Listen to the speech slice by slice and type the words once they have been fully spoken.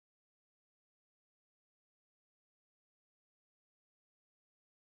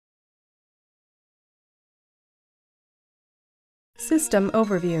System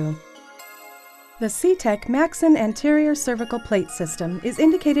Overview. The C-Tech MaxAn Anterior Cervical Plate System is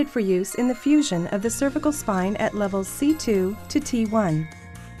indicated for use in the fusion of the cervical spine at levels C2 to T1.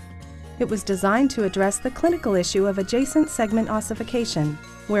 It was designed to address the clinical issue of adjacent segment ossification,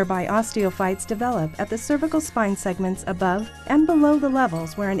 whereby osteophytes develop at the cervical spine segments above and below the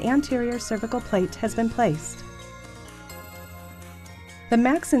levels where an anterior cervical plate has been placed. The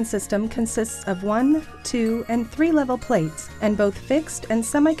MaxAn system consists of 1, 2, and 3-level plates and both fixed and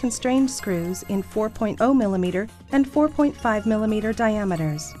semi-constrained screws in 4.0 mm and 4.5 mm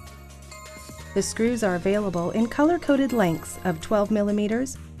diameters. The screws are available in color-coded lengths of 12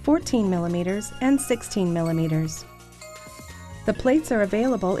 mm, 14 mm, and 16 mm. The plates are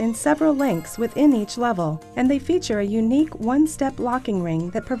available in several lengths within each level, and they feature a unique one-step locking ring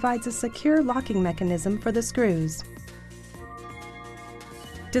that provides a secure locking mechanism for the screws.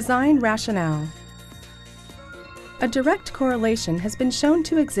 Design rationale. A direct correlation has been shown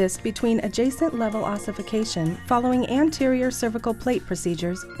to exist between adjacent level ossification following anterior cervical plate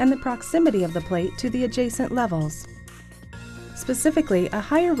procedures and the proximity of the plate to the adjacent levels. Specifically, a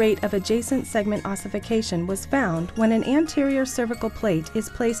higher rate of adjacent segment ossification was found when an anterior cervical plate is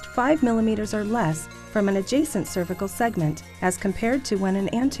placed 5 mm or less from an adjacent cervical segment, as compared to when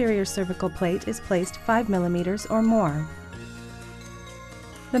an anterior cervical plate is placed 5 mm or more.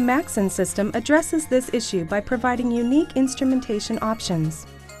 The MaxAn system addresses this issue by providing unique instrumentation options: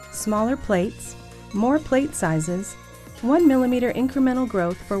 smaller plates, more plate sizes, 1 mm incremental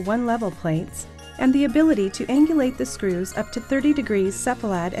growth for one-level plates, and the ability to angulate the screws up to 30 degrees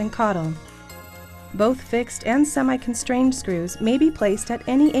cephalad and caudal. Both fixed and semi-constrained screws may be placed at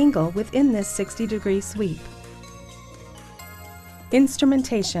any angle within this 60-degree sweep.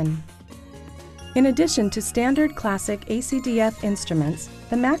 Instrumentation. In addition to standard classic ACDF instruments,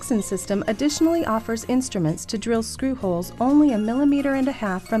 the MaxAn system additionally offers instruments to drill screw holes only 1.5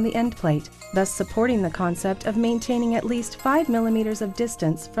 mm from the end plate, thus supporting the concept of maintaining at least 5 mm of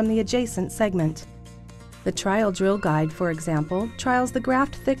distance from the adjacent segment. The trial drill guide, for example, trials the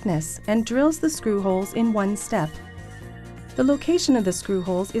graft thickness and drills the screw holes in one step. The location of the screw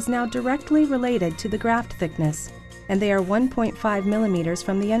holes is now directly related to the graft thickness, and they are 1.5 mm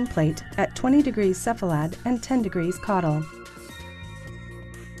from the end plate at 20 degrees cephalad and 10 degrees caudal.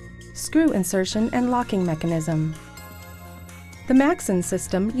 Screw insertion and locking mechanism. The MaxAn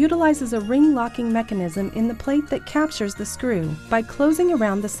system utilizes a ring locking mechanism in the plate that captures the screw by closing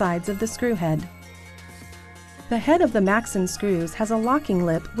around the sides of the screw head. The head of the MaxAn screws has a locking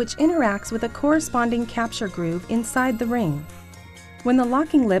lip which interacts with a corresponding capture groove inside the ring. When the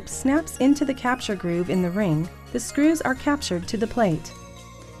locking lip snaps into the capture groove in the ring, the screws are captured to the plate.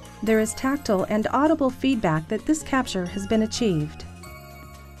 There is tactile and audible feedback that this capture has been achieved.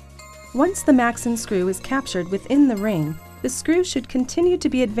 Once the MaxAn screw is captured within the ring, the screw should continue to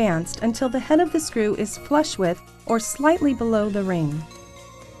be advanced until the head of the screw is flush with or slightly below the ring.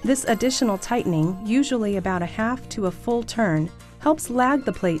 This additional tightening, usually about a half to a full turn, helps lag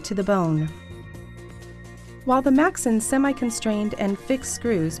the plate to the bone. While the MaxAn semi-constrained and fixed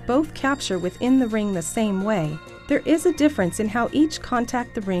screws both capture within the ring the same way, there is a difference in how each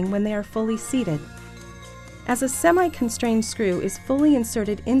contact the ring when they are fully seated. As a semi-constrained screw is fully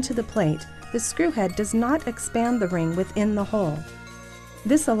inserted into the plate, the screw head does not expand the ring within the hole.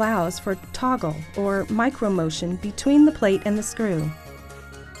 This allows for toggle or micromotion between the plate and the screw.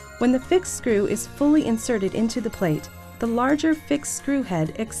 When the fixed screw is fully inserted into the plate, the larger fixed screw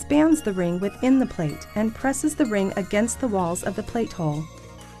head expands the ring within the plate and presses the ring against the walls of the plate hole.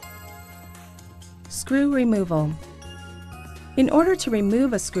 Screw removal. In order to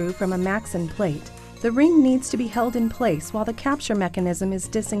remove a screw from a MaxAn plate, the ring needs to be held in place while the capture mechanism is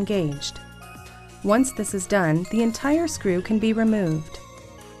disengaged. Once this is done, the entire screw can be removed.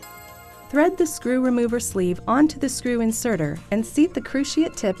 Thread the screw remover sleeve onto the screw inserter and seat the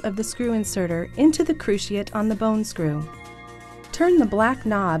cruciate tip of the screw inserter into the cruciate on the bone screw. Turn the black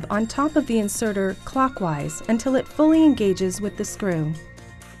knob on top of the inserter clockwise until it fully engages with the screw.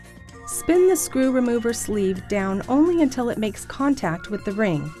 Spin the screw remover sleeve down only until it makes contact with the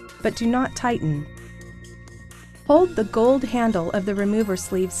ring, but do not tighten. Hold the gold handle of the remover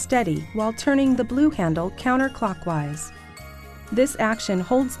sleeve steady while turning the blue handle counterclockwise. This action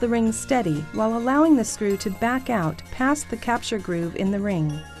holds the ring steady while allowing the screw to back out past the capture groove in the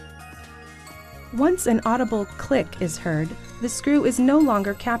ring. Once an audible click is heard, the screw is no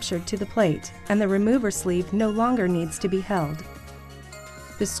longer captured to the plate, and the remover sleeve no longer needs to be held.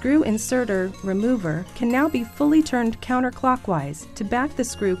 The screw inserter remover can now be fully turned counterclockwise to back the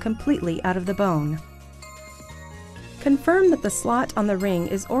screw completely out of the bone. Confirm that the slot on the ring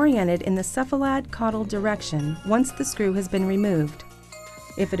is oriented in the cephalad-caudal direction once the screw has been removed.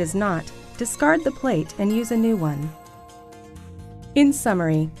 If it is not, discard the plate and use a new one. In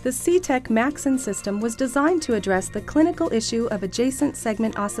summary, the C-Tech MaxAn system was designed to address the clinical issue of adjacent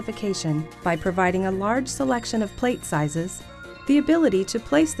segment ossification by providing a large selection of plate sizes, the ability to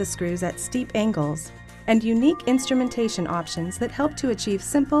place the screws at steep angles, and unique instrumentation options that help to achieve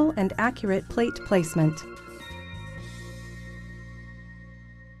simple and accurate plate placement.